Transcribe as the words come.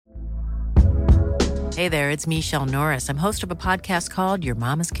Hey there, it's Michelle Norris. I'm host of a podcast called Your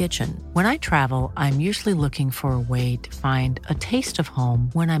Mama's Kitchen. When I travel, I'm usually looking for a way to find a taste of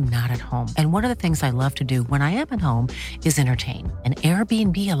home when I'm not at home. And one of the things I love to do when I am at home is entertain. And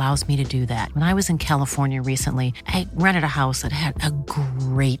Airbnb allows me to do that. When I was in California recently, I rented a house that had a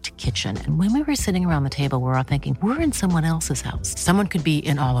great kitchen. And when we were sitting around the table, we were all thinking, we're in someone else's house. Someone could be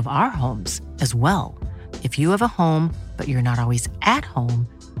in all of our homes as well. If you have a home, but you're not always at home,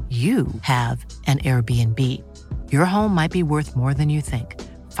 you have an Airbnb. Your home might be worth more than you think.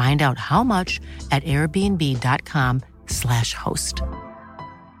 Find out how much at airbnb.com/host.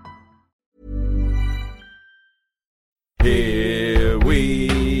 Here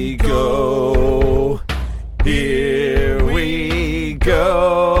we go. Here we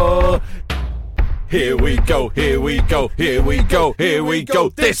go. Here we go. Here we go. Here we go. Here we go.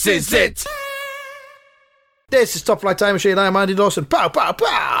 This is it. This is Top Flight Time Machine. I'm Andy Dawson. Pow, pow,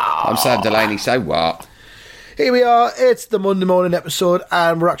 pow. I'm Sam Delaney. So what? Here we are. It's the Monday morning episode,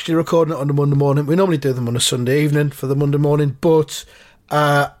 and we're actually recording it on the Monday morning. We normally do them on a Sunday evening for the Monday morning, but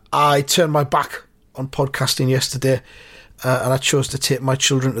I turned my back on podcasting yesterday, and I chose to take my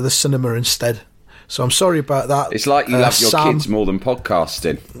children to the cinema instead. So I'm sorry about that. It's like you love your kids more than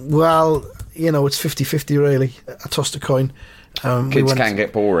podcasting. Well, you know, it's 50-50 really. I tossed a coin. Kids can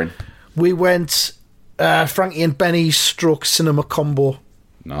get boring. We went Frankie and Benny's stroke cinema combo.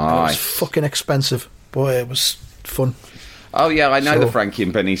 Nice. It was fucking expensive. Boy, it was fun. Oh yeah, I know the Frankie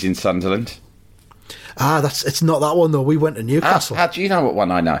and Benny's in Sunderland. It's not that one though. We went to Newcastle. How do you know what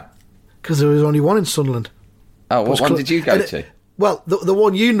one I know? Because there was only one in Sunderland. Oh, what one did you go to? Well, the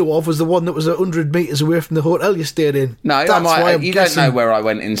one you know of was the one that was 100 metres away from the hotel you stayed in. No, you don't know where I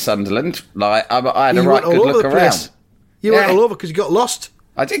went in Sunderland. Like I had a right good look around. You went all over because you got lost.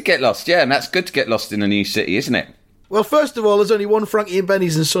 I did get lost, yeah, and that's good to get lost in a new city, isn't it? Well, first of all, there's only one Frankie and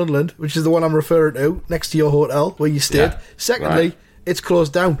Benny's in Sunderland, which is the one I'm referring to, next to your hotel where you stayed. Yeah, Secondly, It's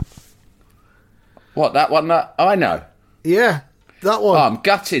closed down. What, that one that I know? Yeah, that one. Oh, I'm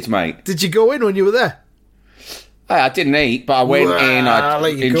gutted, mate. Did you go in when you were there? Hey, I didn't eat, but I went in, I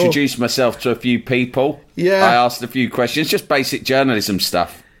introduced myself to a few people. Yeah. I asked a few questions, just basic journalism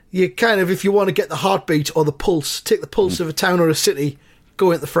stuff. You kind of, if you want to get the heartbeat or the pulse, take the pulse of a town or a city, go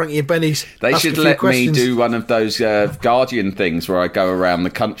into Frankie and Benny's. They should let me do one of those Guardian things where I go around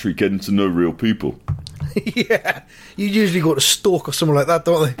the country getting to know real people. Yeah. You usually go to Stoke or something like that,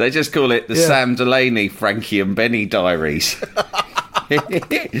 don't they? They just call it the Sam Delaney, Frankie and Benny Diaries.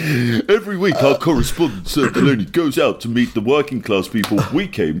 Every week our correspondent Sam Delaney goes out to meet the working class people we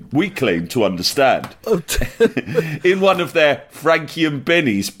claim to understand. In one of their Frankie and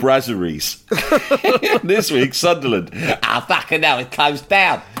Benny's brasseries. This week, Sunderland. Fucking hell, it closed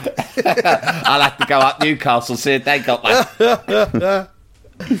down. I'll have to go up Newcastle, see if they got one.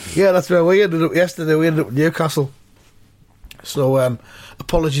 Yeah, that's where we ended up yesterday. We ended up in Newcastle. So,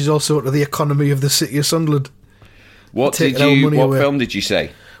 apologies also to the economy of the city of Sunderland. What film did you see?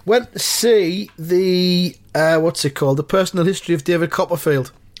 Went to see the what's it called? The Personal History of David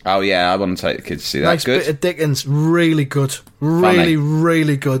Copperfield. Oh yeah, I want to take the kids to see that. Nice bit of Dickens, really good,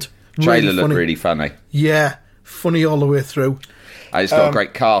 really good. Trailer looked really funny. Yeah, funny all the way through. It's got a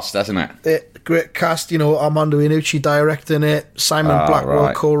great cast, hasn't it? Great cast, you know, Armando Iannucci directing it, Simon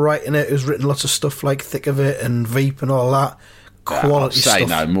Blackwell co-writing it, who's written lots of stuff like Thick of It and Veep and all that. Quality stuff. Say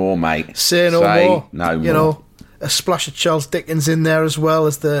no more, mate. Say no more. No more. You know, a splash of Charles Dickens in there as well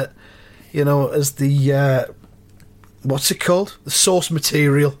as the what's it called? The source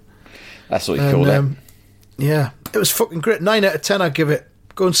material. That's what you call it. Yeah, it was fucking great. 9 out of 10 I'd give it.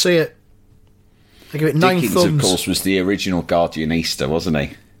 Go and see it. I give it 9 Dickens, thumbs. of course, was the original Guardian Easter, wasn't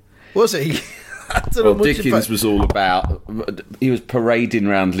he? Was he? I don't know much Dickens was all about... He was parading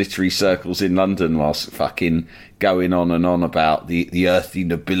around literary circles in London whilst fucking going on and on about the earthy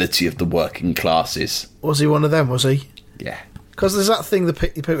nobility of the working classes. Was he one of them, was he? Yeah. Because there's that thing that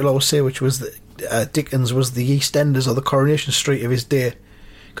people always say, which was that Dickens was the EastEnders or the Coronation Street of his day,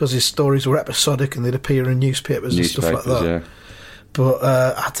 because his stories were episodic and they'd appear in newspapers and stuff like that. Yeah. But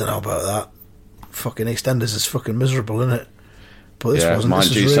I don't know about that. Fucking EastEnders is fucking miserable, isn't it? But this wasn't.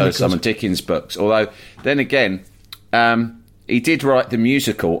 Mind you, so some of Dickens' books. Although, then again, he did write the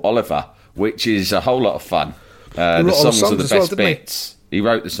musical Oliver, which is a whole lot of fun. The songs are the best bits. He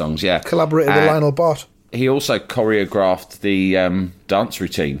wrote the songs, yeah. Collaborated with Lionel Bart. He also choreographed the dance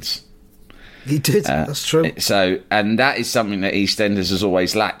routines. He did, that's true. And that is something that EastEnders has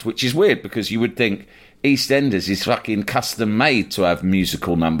always lacked, which is weird because you would think EastEnders is fucking custom made to have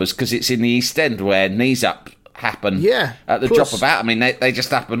musical numbers because it's in the East End where Knees Up happen at the drop of a hat. I mean, they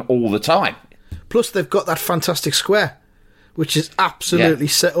just happen all the time. Plus, they've got that fantastic square which is absolutely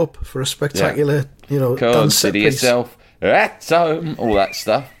set up for a spectacular, dance set Consider piece. yourself at home, all that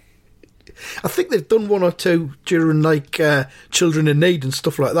stuff. I think they've done one or two during Children in Need and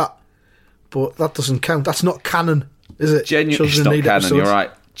stuff like that, but that doesn't count. That's not canon, is it? It's not canon. Episodes. You're right.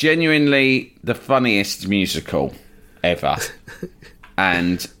 Genuinely, the funniest musical ever,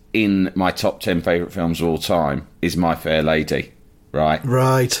 and in my top 10 favourite films of all time is My Fair Lady.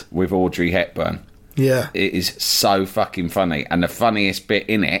 Right. With Audrey Hepburn. Yeah. It is so fucking funny, and the funniest bit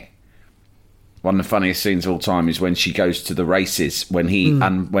in it. One of the funniest scenes of all time is when she goes to the races, when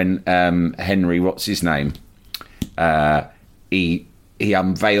when Henry, what's his name, he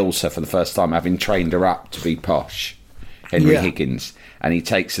unveils her for the first time, having trained her up to be posh, Henry Higgins, and he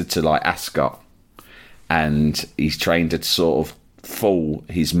takes her to Ascot, and he's trained her to sort of fool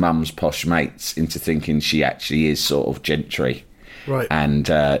his mum's posh mates into thinking she actually is sort of gentry, right? And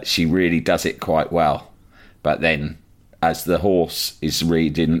she really does it quite well, but then, as the horse is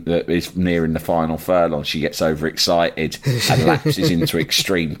nearing the final furlong, she gets overexcited and lapses into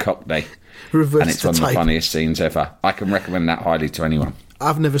extreme Cockney. And it's one of the funniest scenes ever. I can recommend that highly to anyone.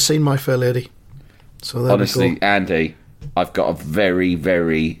 I've never seen My Fair Lady. So there honestly, Andy, I've got a very,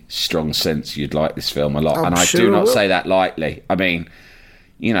 very strong sense you'd like this film a lot. And I do not say that lightly. I mean,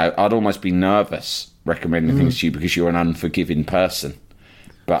 I'd almost be nervous recommending things to you because you're an unforgiving person.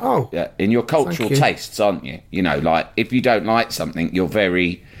 But in your cultural tastes, aren't you? If you don't like something, you're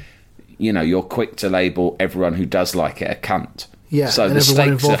very, you're quick to label everyone who does like it a cunt. Yeah, so and the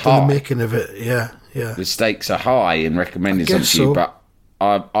stakes are high. In the making of it, yeah. The stakes are high in recommending something to you, but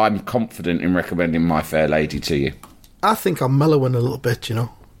I'm confident in recommending My Fair Lady to you. I think I'm mellowing a little bit, I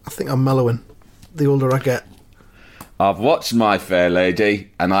think I'm mellowing the older I get. I've watched My Fair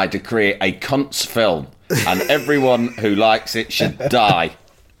Lady, and I decree a cunt's film, and everyone who likes it should die.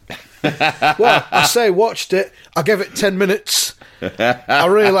 Well, I watched it. I gave it 10 minutes. I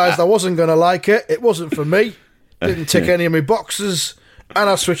realised I wasn't going to like it. It wasn't for me. Didn't tick any of my boxes, and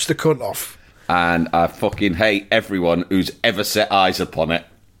I switched the cunt off. And I fucking hate everyone who's ever set eyes upon it.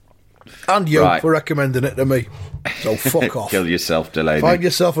 And you for recommending it to me. So fuck off. Kill yourself, Delaney. Find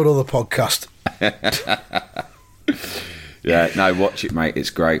yourself another podcast. Yeah, no, watch it, mate.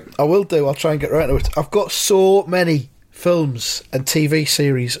 It's great. I will do. I'll try and get right into it. I've got so many films and TV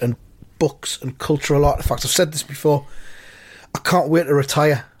series and books and cultural artifacts. I've said this before. I can't wait to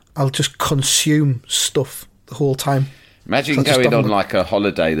retire. I'll just consume stuff the whole time. Imagine going on a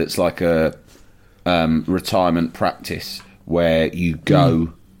holiday that's like a retirement practice where you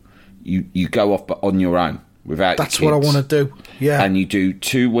go you go off but on your own without that's your kids, what I want to do. Yeah. And you do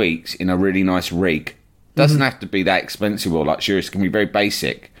 2 weeks in a really nice rig. Doesn't have to be that expensive or luxurious. It can be very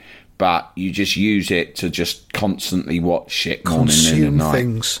basic, but you just use it to just constantly watch shit morning in and night.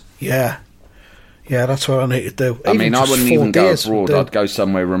 Things. Yeah, that's what I need to do. I mean, I wouldn't even go abroad. I'd go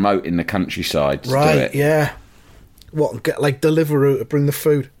somewhere remote in the countryside to do it. Yeah. What, get Deliveroo to bring the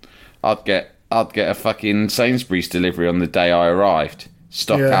food? I'd get a fucking Sainsbury's delivery on the day I arrived.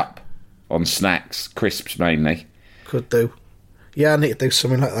 Stock up on snacks, crisps mainly. Could do. Yeah, I need to do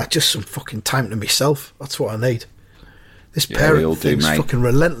something like that. Just some fucking time to myself. That's what I need. This parent thing's fucking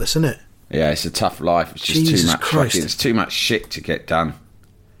relentless, isn't it? Yeah, it's a tough life. It's just too much. It's too much shit to get done.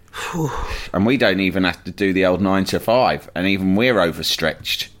 And we don't even have to do the old 9 to 5, and even we're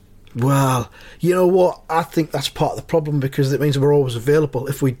overstretched. Well, you know what? I think that's part of the problem because it means we're always available.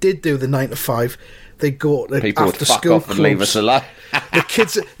 If we did do the 9 to 5, they'd go to people after would fuck school off clubs. And leave us alone.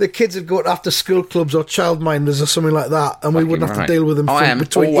 the kids would go to after school clubs or childminders or something like that, and we wouldn't have to deal with them. I am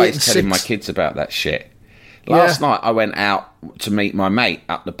between always telling my kids about that shit. Last night I went out to meet my mate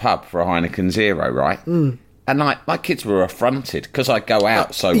at the pub for a Heineken Zero, right? And my kids were affronted because I go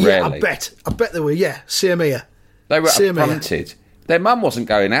out so rarely. I bet they were. Yeah, same here. They were affronted. Their mum wasn't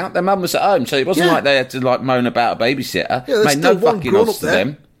going out. Their mum was at home, so it wasn't like they had to moan about a babysitter. Yeah, made no fucking odds to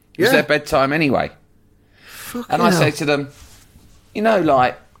them. It was their bedtime anyway. And I say to them,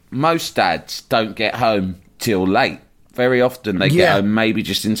 most dads don't get home till late. Very often they get home maybe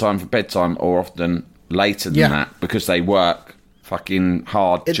just in time for bedtime, or often later than that because they work fucking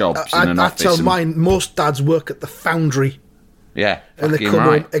hard jobs in an office. I tell mine, most dads work at the foundry. Yeah, and they come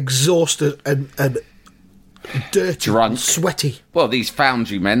home exhausted and dirty, drunk, and sweaty. Well, these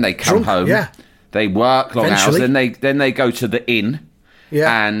foundry men, they come home, they work long hours, then they go to the inn,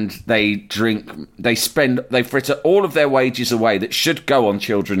 and they drink, they fritter all of their wages away that should go on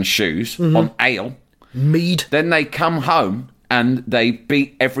children's shoes on ale, mead. Then they come home and they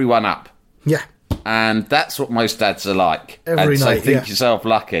beat everyone up. Yeah. And that's what most dads are like. Every night, so think yourself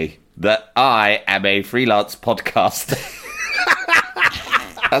lucky that I am a freelance podcaster.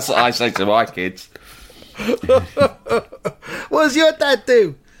 That's what I say to my kids. What does your dad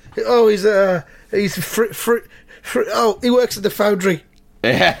do? Oh, he's he works at the foundry.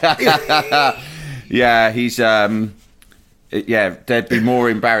 Yeah, he's they'd be more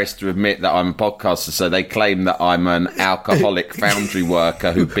embarrassed to admit that I'm a podcaster, so they claim that I'm an alcoholic foundry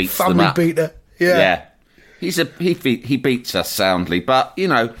worker who beats them up. Family beater. Yeah. He beats us soundly, but you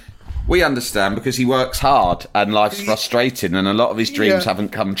know, we understand because he works hard and life's frustrating, and a lot of his dreams haven't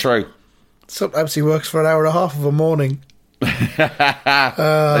come true. Sometimes he works for an hour and a half of a morning.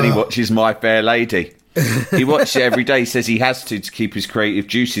 Then he watches My Fair Lady. He watches it every day. He says he has to keep his creative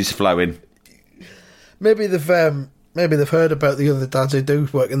juices flowing. Maybe they've heard about the other dads who do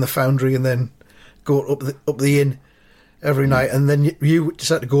work in the foundry and then go up the inn every night, and then you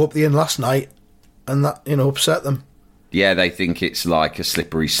decided to go up the inn last night, and that upset them. Yeah, they think it's like a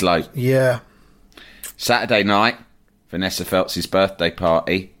slippery slope. Yeah. Saturday night, Vanessa Feltz's birthday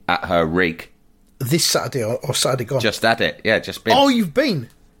party at her rig. This Saturday or Saturday gone? Just had it. Yeah, just been. Oh, you've been?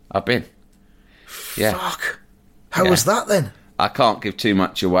 I've been. Yeah. Fuck. How was that then? I can't give too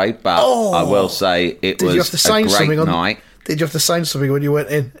much away, but I will say it was a great night. Did you have to sign something when you went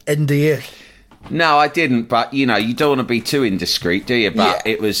in? NDA? No, I didn't, but, you don't want to be too indiscreet, do you? But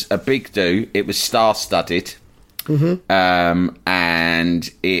it was a big do. It was star-studded. Mm-hmm.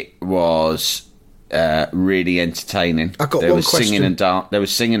 And it was really entertaining. I got one question. There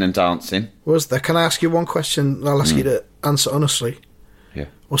was singing and dancing. Was there? Can I ask you one question? I'll ask you to answer honestly. Yeah.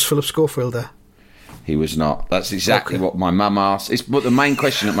 Was Philip Schofield there? He was not. That's exactly what my mum asked. It's the main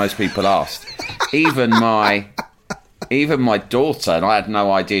question that most people asked. Even my daughter, and I had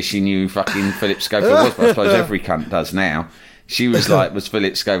no idea she knew who fucking Philip Schofield was, but I suppose every cunt does now. She was like, was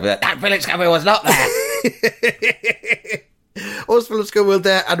Philip Schofield there? No, Philip Schofield was not there. Was Philip Schofield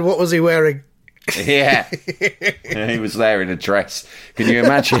there, and what was he wearing? Yeah. He was there in a dress. Can you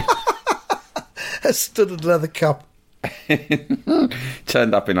imagine? A studded leather cap.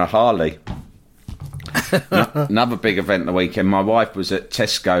 Turned up in a Harley. Another big event the weekend. My wife was at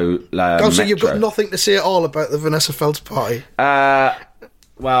Tesco Metro. So you've got nothing to say at all about the Vanessa Feltz party? Well,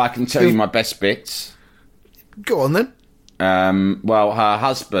 I can tell you my best bits. Go on then. Well, her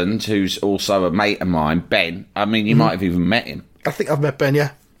husband, who's also a mate of mine, Ben, I mean, you might have even met him. I think I've met Ben,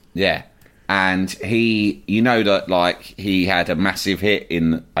 yeah. Yeah. And he, that, like, he had a massive hit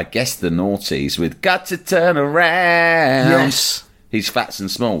in, I guess, the noughties with Got to Turn Around. Yes. He's Fats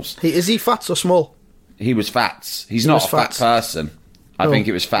and Smalls. Is he Fats or Small? He was Fats. He's not a fat person. I think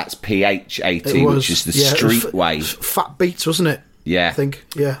it was Fats PHAT, which is the street way. Fat Beats, wasn't it? Yeah. I think,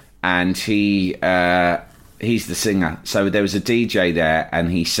 yeah. And he's the singer. So there was a DJ there, and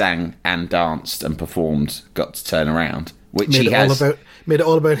he sang and danced and performed Got to Turn Around, which made it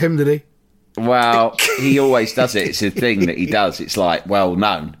all about him, did he? Well, he always does it. It's a thing that he does. It's like well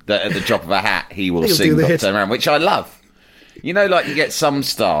known that at the drop of a hat he will sing Got to Turn Around, which I love. Like you get some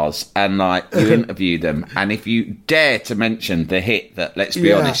stars and like you interview them, and if you dare to mention the hit that, let's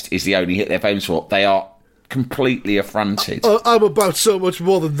be honest, is the only hit they're famous for, they are completely affronted. I'm about so much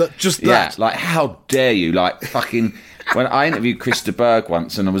more than that. Just that. Yeah, like how dare you? Like fucking. When I interviewed Chris de Burgh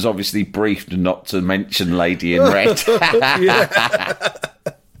once, and I was obviously briefed not to mention Lady in Red,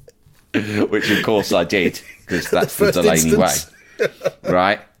 which of course I did because that's the Delaney way,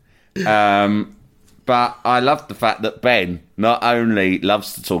 right? But I love the fact that Ben not only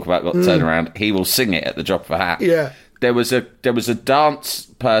loves to talk about Got to Turn Around, he will sing it at the drop of a hat. Yeah. There was a dance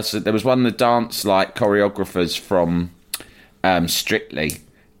person. There was one of the dance choreographers from Strictly,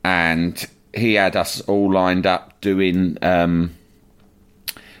 and he had us all lined up doing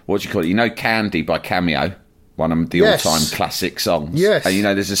what do you call it? Candy by Cameo, one of the all-time classic songs. Yes. And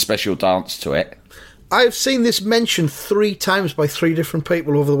there's a special dance to it. I've seen this mentioned 3 times by 3 different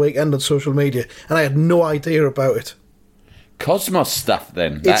people over the weekend on social media, and I had no idea about it. Cosmos stuff,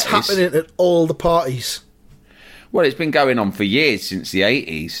 then. It's happening at all the parties. Well, it's been going on for years, since the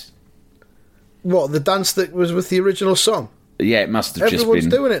 80s. What, the dance that was with the original song? Yeah, it must have just been...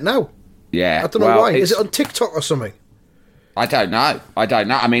 Everyone's doing it now. Yeah. I don't know why. Is it on TikTok or something? I don't know.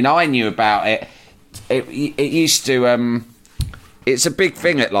 I mean, I knew about it. It used to... it's a big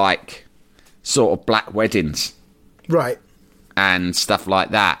thing at, sort of black weddings. Right. And stuff like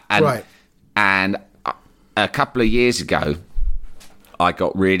that. And, right. And a couple of years ago, I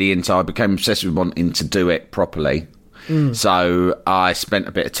got really into... I became obsessed with wanting to do it properly. So I spent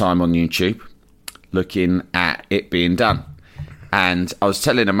a bit of time on YouTube looking at it being done. And I was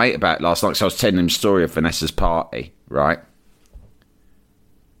telling a mate about it last night, so I was telling him the story of Vanessa's party, right?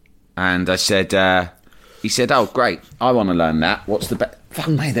 And I said... he said, oh, great, I want to learn that. What's the best... Fuck,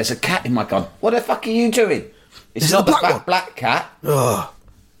 mate, there's a cat in my garden. What the fuck are you doing? It's not the fat black cat. Oh.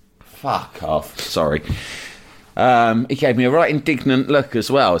 fuck off. Sorry. He gave me a right indignant look as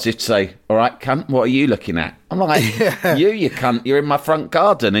well, as if to say, all right, cunt, what are you looking at? I'm like, you cunt, you're in my front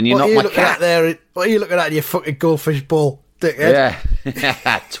garden and you're not my cat. What are you looking at in your fucking goldfish bowl, dickhead?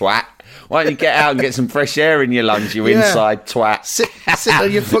 Yeah. Twat. Why don't you get out and get some fresh air in your lungs, you inside twat. Sit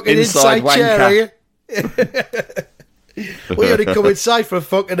on your fucking inside chair, are you? We only come inside for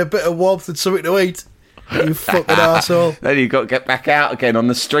a bit of warmth and something to eat. You fucking arsehole. Then you've got to get back out again on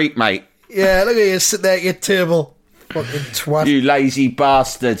the street, mate. Yeah, look at you sitting there at your table. Fucking twat. You lazy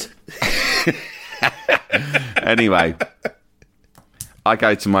bastard. Anyway, I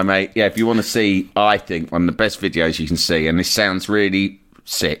go to my mate. Yeah, if you want to see, I think, one of the best videos you can see, and this sounds really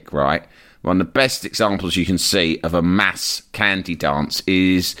sick, right? One of the best examples you can see of a mass candy dance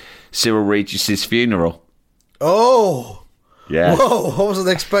is Cyril Regis' funeral. Oh. Yeah. Whoa, I wasn't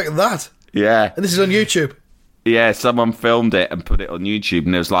expecting that. Yeah. And this is on YouTube. Yeah, someone filmed it and put it on YouTube,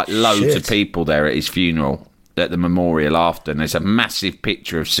 and there was like loads of people there at his funeral, at the memorial after, and there's a massive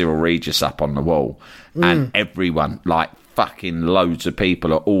picture of Cyril Regis up on the wall, and everyone, like fucking loads of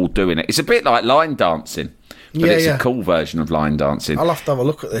people, are all doing it. It's a bit like line dancing, but it's a cool version of line dancing. I'll have to have a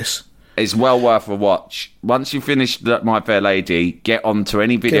look at this. It's well worth a watch. Once you finish My Fair Lady, get onto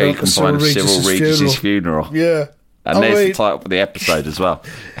any video you can find of Cyril Regis' funeral. Yeah. And there's the title for the episode as well.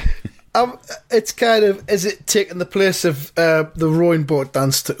 It's kind of, is it taking the place of the rowing boat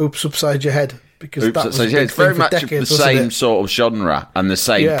dance to Oops Upside Your Head? Because that was it's very much decades, the same sort of genre and the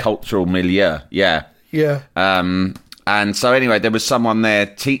same cultural milieu. Yeah. Yeah. And so anyway, there was someone there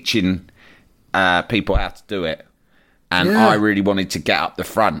teaching people how to do it. And I really wanted to get up the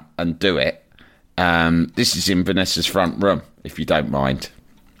front and do it. This is in Vanessa's front room, if you don't mind.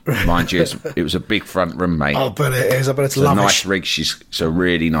 Mind you, it was a big front room, mate. Oh, but it is. I bet it's lavish. A nice rig. It's a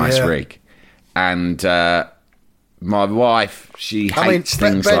really nice rig. And my wife, she hates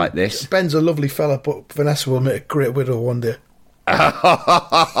things like this. Ben's a lovely fella, but Vanessa will make a great widow one day.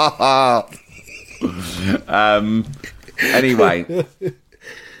 Anyway.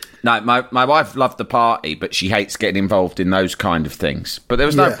 No, my wife loved the party, but she hates getting involved in those kind of things. But there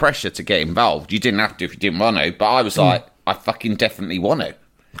was no pressure to get involved. You didn't have to if you didn't want to. But I was like, I fucking definitely want to.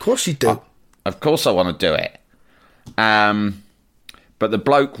 Of course you do. Of course I want to do it. But the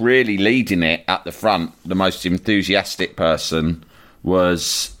bloke really leading it at the front, the most enthusiastic person,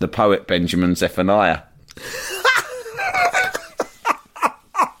 was the poet Benjamin Zephaniah.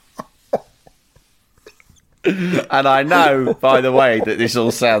 And I know, by the way, that this all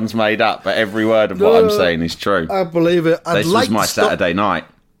sounds made up, but every word of what I'm saying is true. I believe it. This was my Saturday night.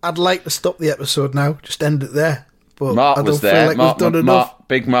 I'd like to stop the episode now, just end it there. But Mark I don't was there. Feel like we've done enough.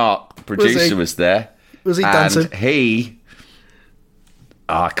 Big Mark, producer, was there. Was he dancing? And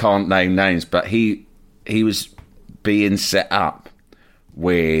I can't name names, but he was being set up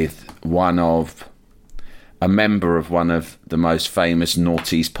with a member of one of the most famous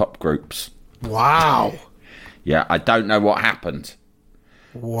noughties pop groups. Wow. Yeah, I don't know what happened.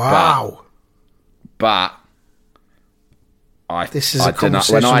 Wow. But this is a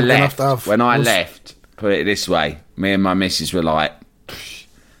conversation when I left, put it this way, me and my missus were like,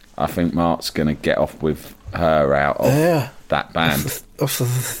 I think Mark's going to get off with her out of that band. Off the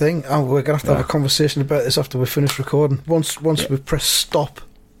thing. Oh, we're going to have a conversation about this after we finish recording. Once we press stop.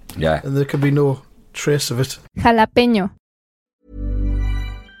 Yeah. And there can be no trace of it. Jalapeño.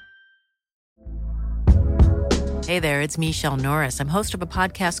 Hey there, it's Michelle Norris. I'm host of a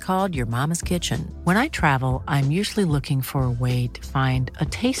podcast called Your Mama's Kitchen. When I travel, I'm usually looking for a way to find a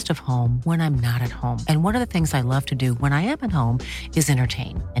taste of home when I'm not at home. And one of the things I love to do when I am at home is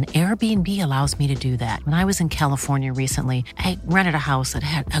entertain. And Airbnb allows me to do that. When I was in California recently, I rented a house that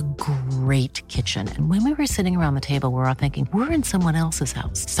had a great kitchen. And when we were sitting around the table, we were all thinking, we're in someone else's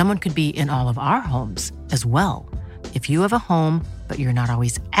house. Someone could be in all of our homes as well. If you have a home, but you're not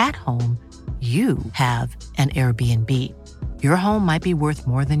always at home, you have an Airbnb. Your home might be worth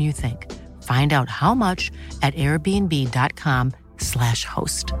more than you think. Find out how much at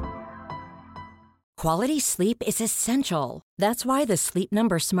airbnb.com/host. Quality sleep is essential. That's why the Sleep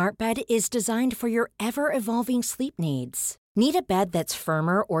Number Smart Bed is designed for your ever-evolving sleep needs. Need a bed that's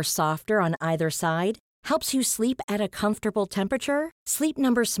firmer or softer on either side? Helps you sleep at a comfortable temperature? Sleep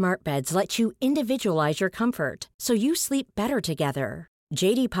Number Smart Beds let you individualize your comfort, so you sleep better together.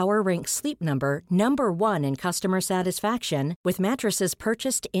 J.D. Power ranks Sleep Number number 1 in customer satisfaction with mattresses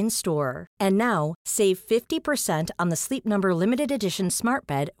purchased in-store. And now, save 50% on the Sleep Number Limited Edition Smart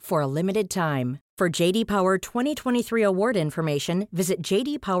Bed for a limited time. For J.D. Power 2023 award information, visit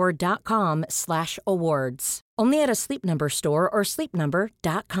jdpower.com/awards. Only at a Sleep Number store or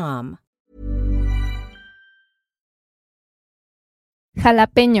sleepnumber.com.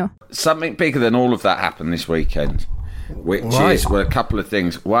 Jalapeño. Something bigger than all of that happened this weekend, which is a couple of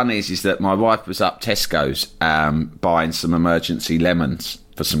things. One is that my wife was up Tesco's buying some emergency lemons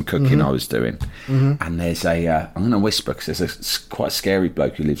for some cooking I was doing. And there's I'm going to whisper because there's quite a scary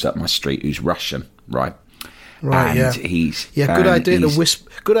bloke who lives up my street who's Russian, right? Right, and he's good idea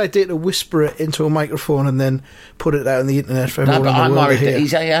to whisper it into a microphone and then put it out on the internet for everyone. No, but I'm worried that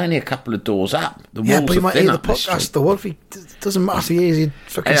he's only a couple of doors up. The walls but he might hear the podcast. Though, what if he doesn't matter if he hears you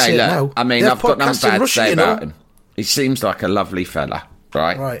fucking say it now? I mean, I've got nothing bad to say about him. He seems like a lovely fella,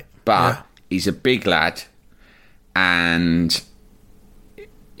 right? Right, but he's a big lad, and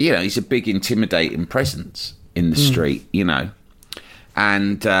he's a big intimidating presence in the street,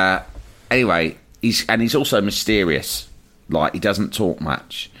 and anyway. He's also mysterious. Like, he doesn't talk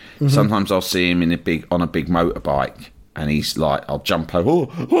much. Sometimes I'll see him on a big motorbike, and he's like, I'll jump over,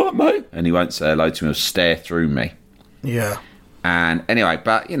 oh, mate, and he won't say hello to me. He'll stare through me. Yeah. And anyway,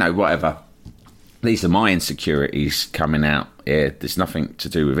 but whatever. These are my insecurities coming out here. There's nothing to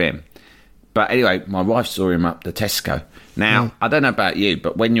do with him. But anyway, my wife saw him up the Tesco. Now, I don't know about you,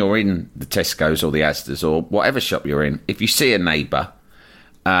 but when you're in the Tesco's or the Asda's or whatever shop you're in, if you see a neighbour,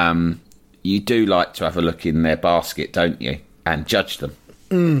 you do like to have a look in their basket, don't you? And judge them.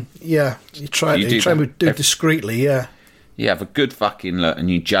 Yeah. You try to do discreetly, yeah. You have a good fucking look and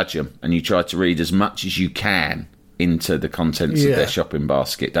you judge them and you try to read as much as you can into the contents of their shopping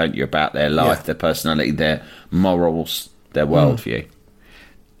basket, don't you? About their life, their personality, their morals, their worldview.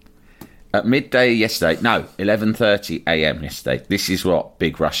 At midday yesterday, 11:30 a.m. yesterday, this is what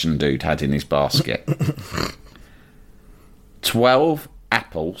big Russian dude had in his basket. 12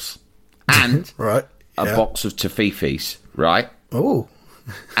 apples... and a box of toffifees, right? Oh.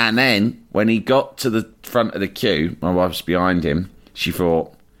 And then, when he got to the front of the queue, my wife's behind him, she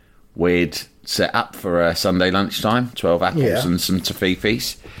thought, we'd set up for a Sunday lunchtime, 12 apples and some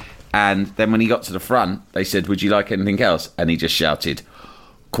toffifes. And then when he got to the front, they said, would you like anything else? And he just shouted,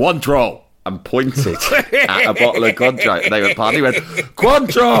 Cointreau! And pointed at a bottle of Cointreau. And they went, pardon? He went,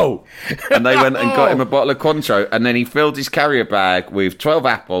 Cointreau! And they went and got him a bottle of Cointreau. And then he filled his carrier bag with 12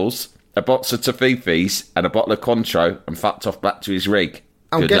 apples, a box of toffifes and a bottle of Cointreau and fucked off back to his rig.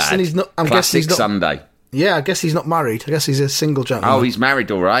 I'm guessing he's not... Classic Sunday. Yeah, I guess he's not married. I guess he's a single gentleman. Oh, he's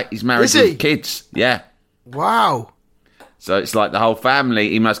married, all right. He's married with kids. Yeah. Wow. So it's like the whole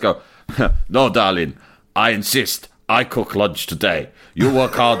family. He must go, no, darling, I insist. I cook lunch today. You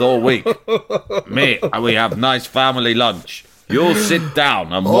work hard all week. Me, we have nice family lunch. You'll sit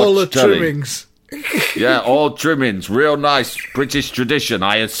down and watch all the telly. Trimmings. Yeah, all trimmings. Real nice British tradition.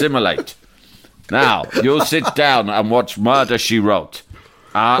 I assimilate. Now, you'll sit down and watch Murder, She Wrote.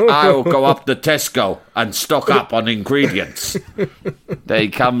 I'll go up to Tesco and stock up on ingredients. Then he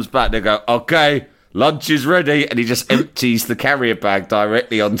comes back, they go, okay, lunch is ready. And he just empties the carrier bag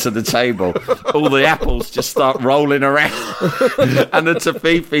directly onto the table. All the apples just start rolling around. And the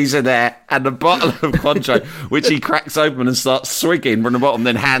toffifes are there. And the bottle of Cointreau, which he cracks open and starts swigging from the bottom,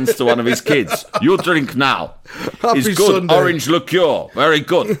 then hands to one of his kids. You drink now. Happy It's good. Sunday. Orange liqueur. Very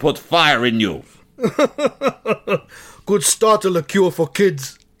good. Put fire in you. Good starter liqueur for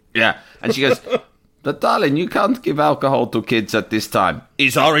kids. Yeah. And she goes, but darling, you can't give alcohol to kids at this time.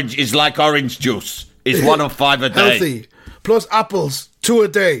 It's like orange juice. It's 1 of 5 a day. Healthy. Plus apples, 2 a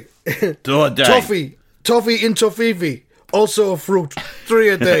day. 2 a day. Toffee in toffee. Also a fruit, 3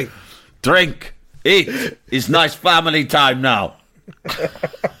 a day. Drink. Eat. It's nice family time now.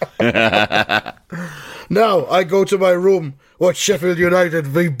 Now I go to my room, watch Sheffield United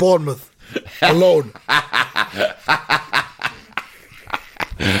v Bournemouth. Alone.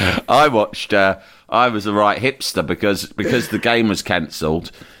 I watched. I was a right hipster because the game was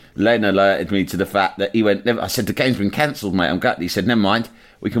cancelled. Len alerted me to the fact that he went. I said the game's been cancelled, mate. I'm gutted. He said, never mind.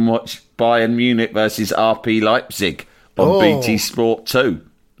 We can watch Bayern Munich versus RB Leipzig on BT Sport 2,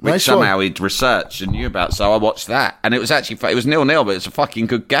 which nice somehow one. he'd researched and knew about. So I watched that, and it was 0-0, but it's a fucking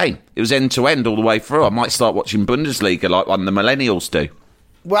good game. It was end to end all the way through. I might start watching Bundesliga like one of the millennials do.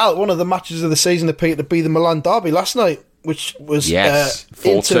 Well, one of the matches of the season appeared to be the Milan derby last night, which was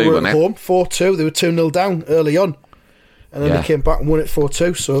 4-2 at home, 4-2. They were 2-0 down early on, and then they came back and won it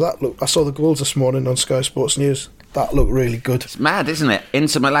 4-2. So I saw the goals this morning on Sky Sports News. That looked really good. It's mad, isn't it?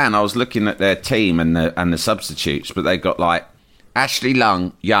 Inter Milan, I was looking at their team and the substitutes, but they got like Ashley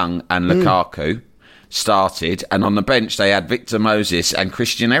Young and Lukaku started, and on the bench they had Victor Moses and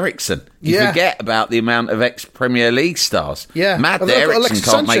Christian Eriksen. You forget about the amount of ex-Premier League stars. Yeah. Mad that Eriksen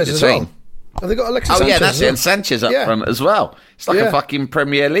can't make the team. Have they got Alexis Sanchez? Oh, yeah, that's it. And Sanchez up front as well. It's like a fucking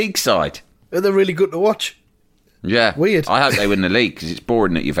Premier League side. They're really good to watch. Yeah. Weird. I hope they win the league because it's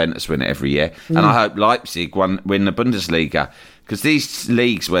boring that Juventus win it every year. And I hope Leipzig win the Bundesliga Because these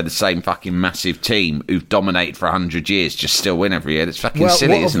leagues where the same fucking massive team who've dominated for 100 years just still win every year. It's fucking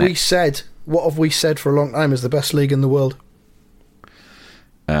silly, isn't it? What have we said for a long time is the best league in the world?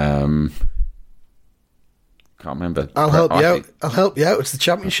 Can't remember. I'll help you out. It's the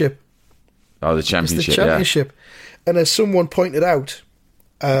Championship. Oh, the Championship, It's the Championship. Yeah. And as someone pointed out,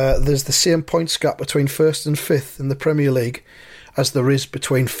 there's the same points gap between 1st and 5th in the Premier League as there is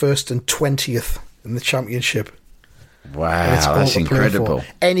between 1st and 20th in the Championship. Wow, that's incredible.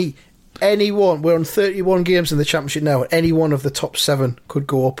 Anyone, we're on 31 games in the Championship now, and any one of the top 7 could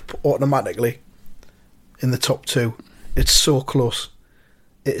go up automatically in the top 2. It's so close.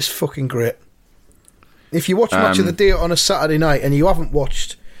 It is fucking great. If you watch Match of the Day on a Saturday night and you haven't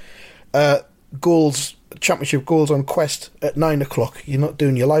watched Championship goals on Quest at 9 o'clock, you're not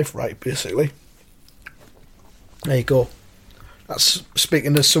doing your life right, basically. There you go. That's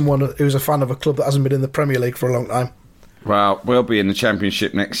speaking as someone who's a fan of a club that hasn't been in the Premier League for a long time. Well, we'll be in the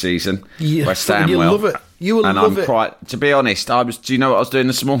Championship next season. Yeah, West Ham you'll will. love it. You will love it. To be honest, do you know what I was doing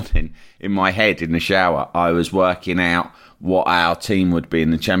this morning? In my head, in the shower, I was working out what our team would be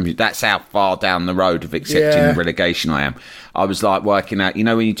in the Championship. That's how far down the road of accepting relegation I am. I was like working out, you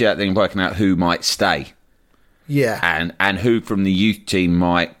know when you do that thing, working out who might stay. Yeah. And who from the youth team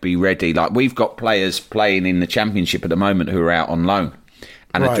might be ready. Like, we've got players playing in the Championship at the moment who are out on loan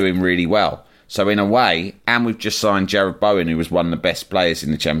and are doing really well. So in a way, and we've just signed Jared Bowen, who was one of the best players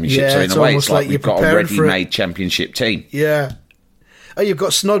in the Championship. Yeah, so in a way, it's like we've got a ready-made Championship team. Yeah. Oh, you've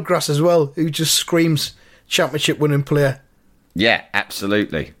got Snodgrass as well, who just screams Championship winning player. Yeah,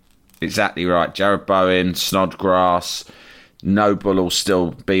 absolutely. Exactly right. Jared Bowen, Snodgrass, Noble will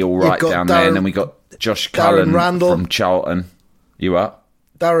still be all right down there. And then we got Josh Cullen from Charlton. You up?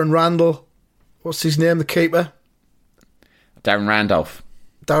 Darren Randall. What's his name, the keeper? Darren Randolph.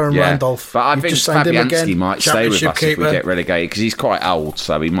 Randolph. But I think Fabianski might stay with us if we get relegated, because he's quite old,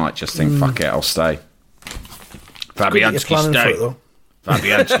 so he might just think, fuck it, I'll stay. Fabianski, stay.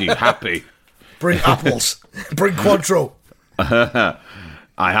 Fabianski, happy. Bring apples. Bring Quadro. I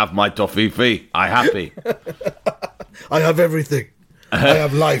have my toffee. I happy. I have everything. I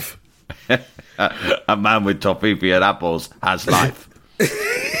have life. A man with toffee and apples has life.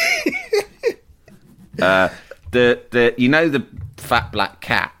 You know the fat black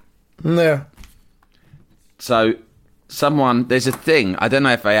cat? Yeah. So there's a thing, I don't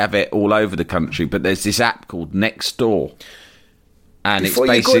know if they have it all over the country, but there's this app called Nextdoor. And before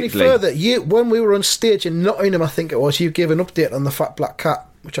it's basically... you go any further, when we were on stage in Nottingham, I think it was, you gave an update on the fat black cat,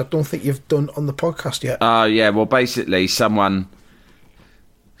 which I don't think you've done on the podcast yet. Yeah, well, basically someone...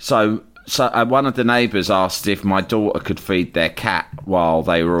 So one of the neighbours asked if my daughter could feed their cat while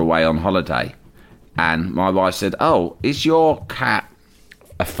they were away on holiday. And my wife said, "Oh, is your cat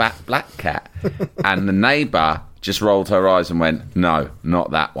a fat black cat?" And the neighbour just rolled her eyes and went, "No, not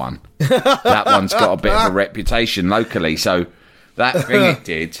that one. That one's got a bit of a reputation locally." So that thing it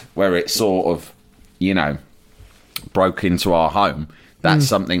did, where it sort of, broke into our home, that's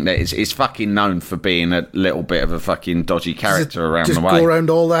something that is fucking known for being a little bit of a fucking dodgy character around the way. Just go around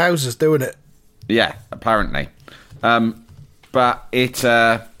all the houses doing it. Yeah, apparently. But it...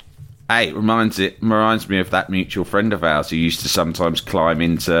 it reminds me of that mutual friend of ours who used to sometimes climb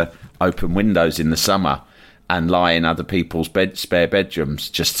into open windows in the summer and lie in other people's spare bedrooms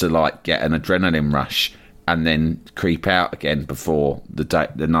just to get an adrenaline rush, and then creep out again before the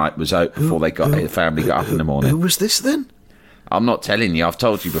night was out, before the family got up in the morning. Who was this then? I'm not telling you. I've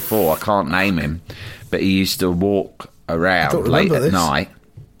told you before. I can't name him, but he used to walk around late at night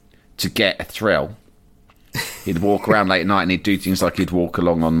to get a thrill. He'd walk around late at night and he'd do things like he'd walk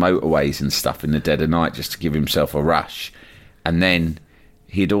along on motorways and stuff in the dead of night just to give himself a rush. And then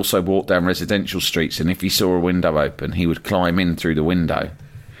he'd also walk down residential streets, and if he saw a window open, he would climb in through the window,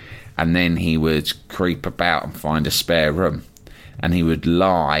 and then he would creep about and find a spare room, and he would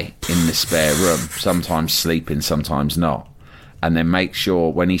lie in the spare room, sometimes sleeping, sometimes not, and then make sure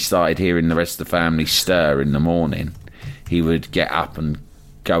when he started hearing the rest of the family stir in the morning, he would get up and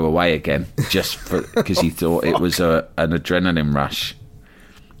go away again, just because he thought it was an adrenaline rush.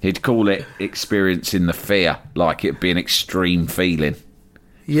 He'd call it experiencing the fear, like it'd be an extreme feeling.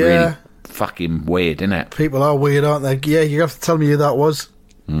 Yeah. Really fucking weird, isn't it? People are weird, aren't they? Yeah, you have to tell me who that was.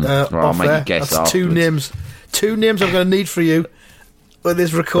 I'll make you guess. That's afterwards. Two names I'm going to need for you when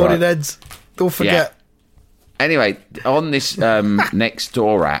this recording ends. Don't forget. Yeah. Anyway, on this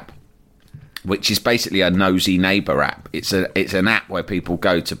Nextdoor app, which is basically a nosy neighbour app. It's an app where people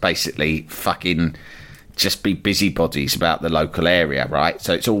go to basically fucking just be busybodies about the local area, right?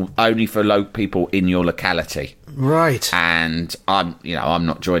 So it's all only for people in your locality, right? And I'm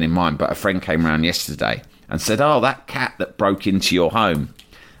not joining mine, but a friend came around yesterday and said, "Oh, that cat that broke into your home,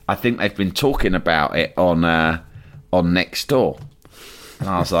 I think they've been talking about it on Nextdoor." And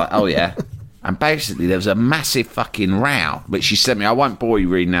I was like, "Oh yeah." And basically, there was a massive fucking row, which she sent me. I won't bore you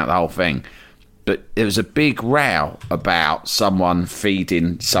reading out the whole thing, but there was a big row about someone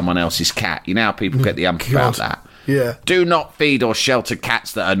feeding someone else's cat. You know how people get the ump about that? Yeah. Do not feed or shelter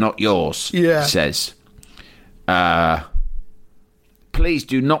cats that are not yours, yeah. It says. Please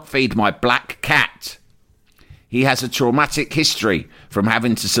do not feed my black cat. He has a traumatic history from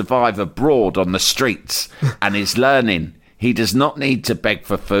having to survive abroad on the streets and is learning. He does not need to beg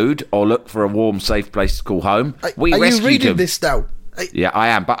for food or look for a warm, safe place to call home. We rescued you reading him. This now? Yeah, I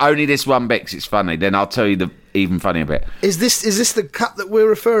am, but only this one bit 'cause it's funny. Then I'll tell you the even funnier bit. Is this the cat that we're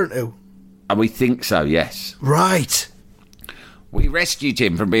referring to? And we think so, yes. Right. We rescued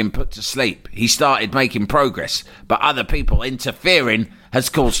him from being put to sleep. He started making progress, but other people interfering has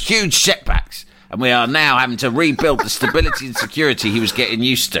caused huge setbacks, and we are now having to rebuild the stability and security he was getting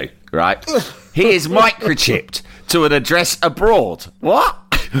used to, right? He is microchipped to an address abroad. What?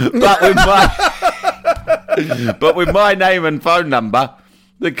 But with my name and phone number,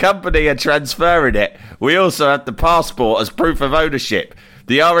 the company are transferring it. We also have the passport as proof of ownership.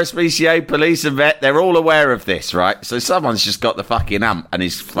 The RSPCA, police and vet, they're all aware of this, right? So someone's just got the fucking ump and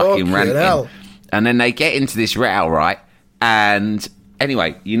is fucking ranting. Hell. And then they get into this row, right? And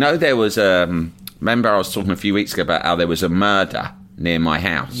anyway, you know there was remember I was talking a few weeks ago about how there was a murder near my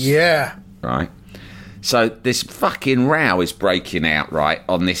house? Yeah. Right? So this fucking row is breaking out, right,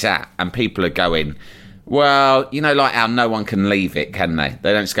 on this app, and people are going, well, you know, like how no one can leave it, can they?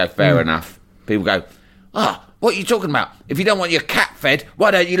 They don't just go, fair enough. People go, what are you talking about? If you don't want your cat fed,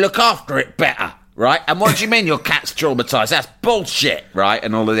 why don't you look after it better, right? And what do you mean your cat's traumatised? That's bullshit, right?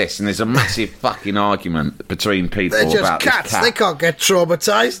 And all of this, and there's a massive fucking argument between people about this cat. They're just cats. They can't get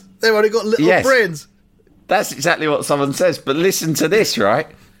traumatised. They've only got little brains. That's exactly what someone says. But listen to this, right?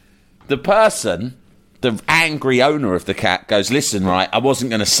 The person, the angry owner of the cat, goes, listen, right, I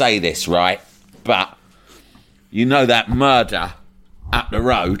wasn't going to say this, right? But you know that murder up the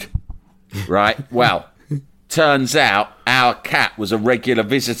road, right? Well, turns out our cat was a regular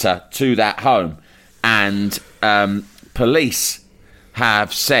visitor to that home, and police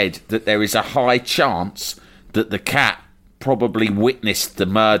have said that there is a high chance that the cat probably witnessed the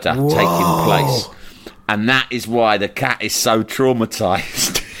murder taking place, and that is why the cat is so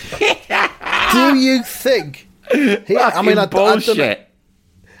traumatised. Do you think? Bullshit.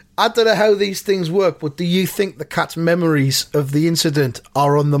 I don't know how these things work, but do you think the cat's memories of the incident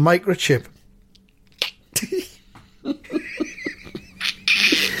are on the microchip?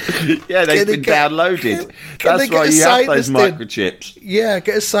 Yeah, they've been downloaded. That's why you have those microchips. Yeah,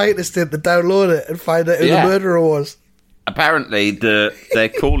 get a scientist in to download it and find out who the murderer was. Apparently, they're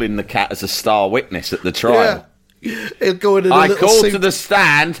calling the cat as a star witness at the trial. Yeah. He'll go in I call to the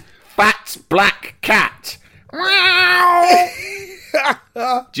stand, fat black cat.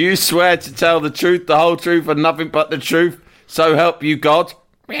 Do you swear to tell the truth, the whole truth, and nothing but the truth? So help you God.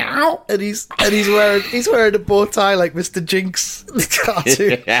 And he's wearing a bow tie like Mr. Jinx in the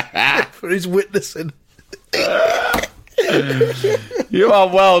cartoon for his witnessing. You are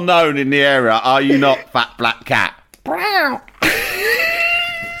well known in the area, are you not, fat black cat?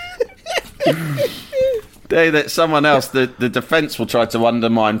 That someone else, the defence will try to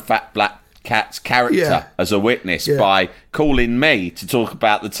undermine fat black cat's character as a witness by calling me to talk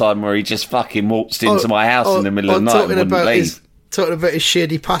about the time where he just fucking waltzed into my house in the middle of the night and wouldn't leave. Talking about his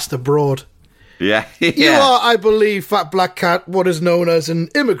shady past abroad. Yeah. You are, I believe, fat black cat, what is known as an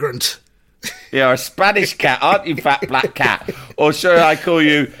immigrant. You're a Spanish cat, aren't you, fat black cat? Or should I call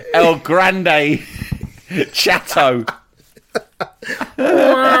you El Grande Chato?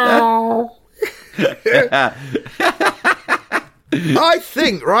 I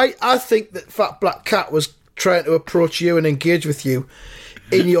think that fat black cat was trying to approach you and engage with you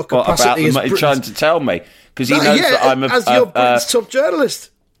in your capacity as Britain's... trying to tell me? Because he knows that I'm your Britain's top journalist.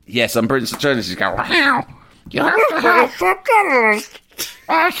 Yes, I'm Britain's top journalist. He's going, wow, you're a top journalist.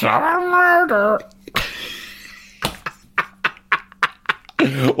 I saw a murder.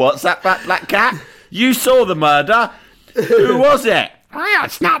 What's that, fat black cat? You saw the murder. Who was it? Well,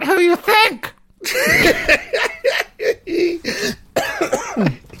 it's not who you think.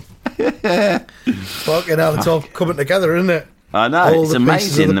 Fucking hell, it's all coming together, isn't it? I know, it's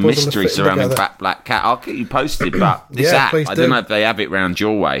amazing, the mystery surrounding Fat Black Cat. I'll keep you posted, but this app, I don't know if they have it round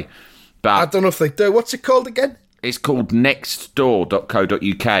your way. But I don't know if they do. What's it called again? It's called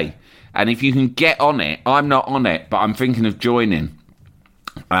nextdoor.co.uk. And if you can get on it, I'm not on it, but I'm thinking of joining.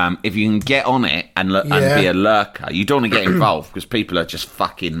 If you can get on it and be a lurker, you don't want to get involved because people are just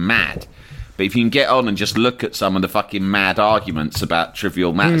fucking mad. But if you can get on and just look at some of the fucking mad arguments about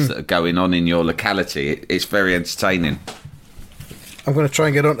trivial matters that are going on in your locality, it's very entertaining. I'm going to try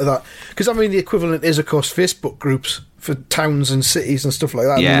and get onto that. Because, I mean, the equivalent is, of course, Facebook groups for towns and cities and stuff like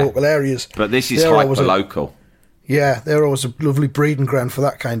that in the local areas. But this is hyper-local. Yeah, they're always a lovely breeding ground for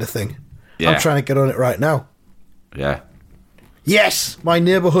that kind of thing. Yeah. I'm trying to get on it right now. Yeah. Yes, my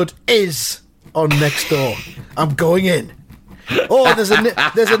neighbourhood is on Nextdoor. I'm going in. Oh, there's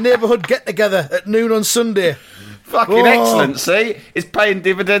a neighbourhood get-together at noon on Sunday. Fucking excellent, see? It's paying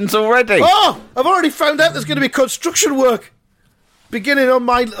dividends already. Oh, I've already found out there's going to be construction work beginning on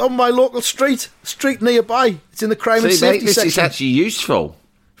my local street nearby. It's in the crime and safety section. This is actually useful.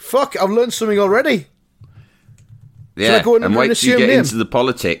 Fuck, I've learned something already. Yeah, and wait till you get into the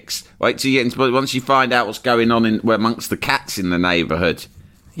politics. Wait till you get into once you find out what's going on amongst the cats in the neighbourhood.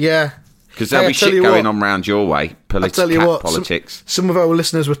 Yeah. Because there'll be shit going on round your way. Politics. Some of our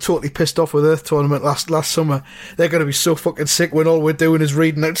listeners were totally pissed off with Earth Tournament last summer. They're going to be so fucking sick when all we're doing is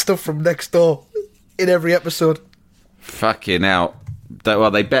reading out stuff from Nextdoor in every episode. Fucking hell.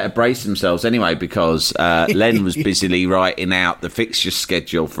 Well, they better brace themselves anyway, because Len was busily writing out the fixture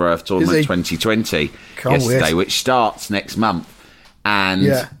schedule for Earth Tournament 2020 yesterday, which starts next month. And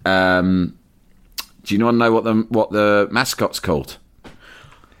do you want to know what the mascot's called?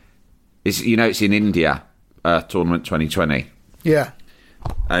 It's in India, Tournament 2020. Yeah.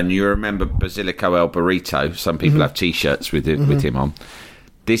 And you remember Basilico El Burrito? Some people have T-shirts with him on.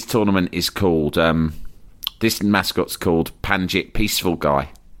 This tournament is called... this mascot's called Panjit Peaceful Guy.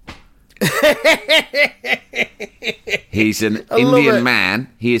 He's an Indian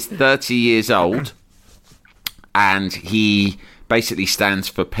man. He is 30 years old. And he basically stands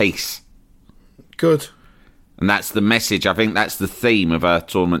for peace. Good. And that's the message. I think that's the theme of our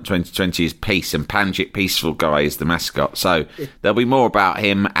Tournament 2020 is peace, and Panjit Peaceful Guy is the mascot. So there'll be more about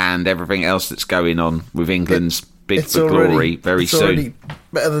him and everything else that's going on with England's bid for glory very soon. It's already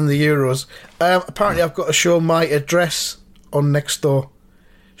better than the Euros. Apparently I've got to show my address on Nextdoor.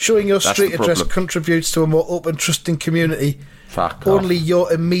 Showing your street address contributes to a more open, trusting community. Fuck Only off.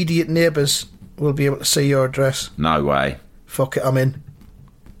 Your immediate neighbours will be able to see your address. No way. Fuck it, I'm in.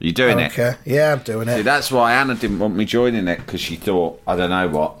 You doing it? Okay. Yeah, I'm doing it. See, that's why Anna didn't want me joining it, because she thought, I don't know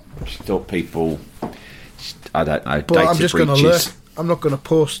what, she thought people, I don't know, but I'm just going to lurk. I'm not going to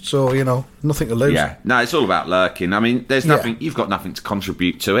post, so, nothing to lose. Yeah, no, it's all about lurking. I mean, there's nothing, you've got nothing to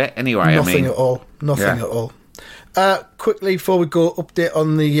contribute to it anyway. Nothing at all. Nothing at all. Quickly, before we go, update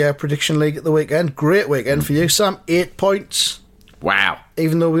on the Prediction League at the weekend. Great weekend for you, Sam. 8 points. Wow.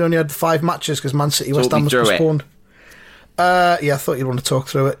 Even though we only had 5 matches, because Man City West Ham was postponed. I thought you'd want to talk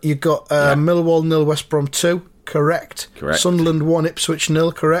through it. You got Millwall 0, West Brom 2, correct. Sunderland 1, Ipswich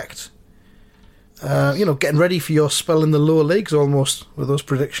 0, correct. Getting ready for your spell in the lower leagues almost with those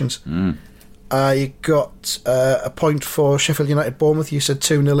predictions. You got a point for Sheffield United Bournemouth. You said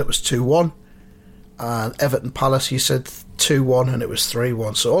 2-0, it was 2-1. And Everton Palace, you said 2-1, and it was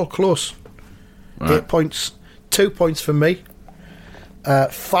 3-1. So all close. Right. 8 points. 2 points for me.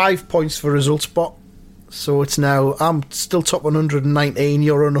 5 points for Result Spot. So it's now, I'm still top 119,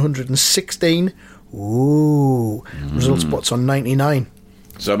 you're on 116. Ooh. Result Spot's on 99.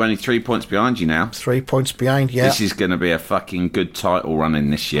 So I'm only 3 points behind you now. 3 points behind, yeah. This is going to be a fucking good title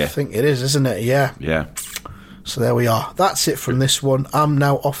running this year. I think it is, isn't it? Yeah. Yeah. So there we are. That's it from this one. I'm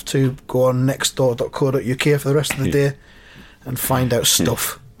now off to go on nextdoor.co.uk for the rest of the day and find out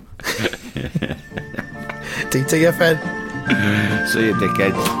stuff. DTFN. See you,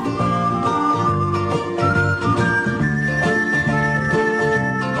 dickheads.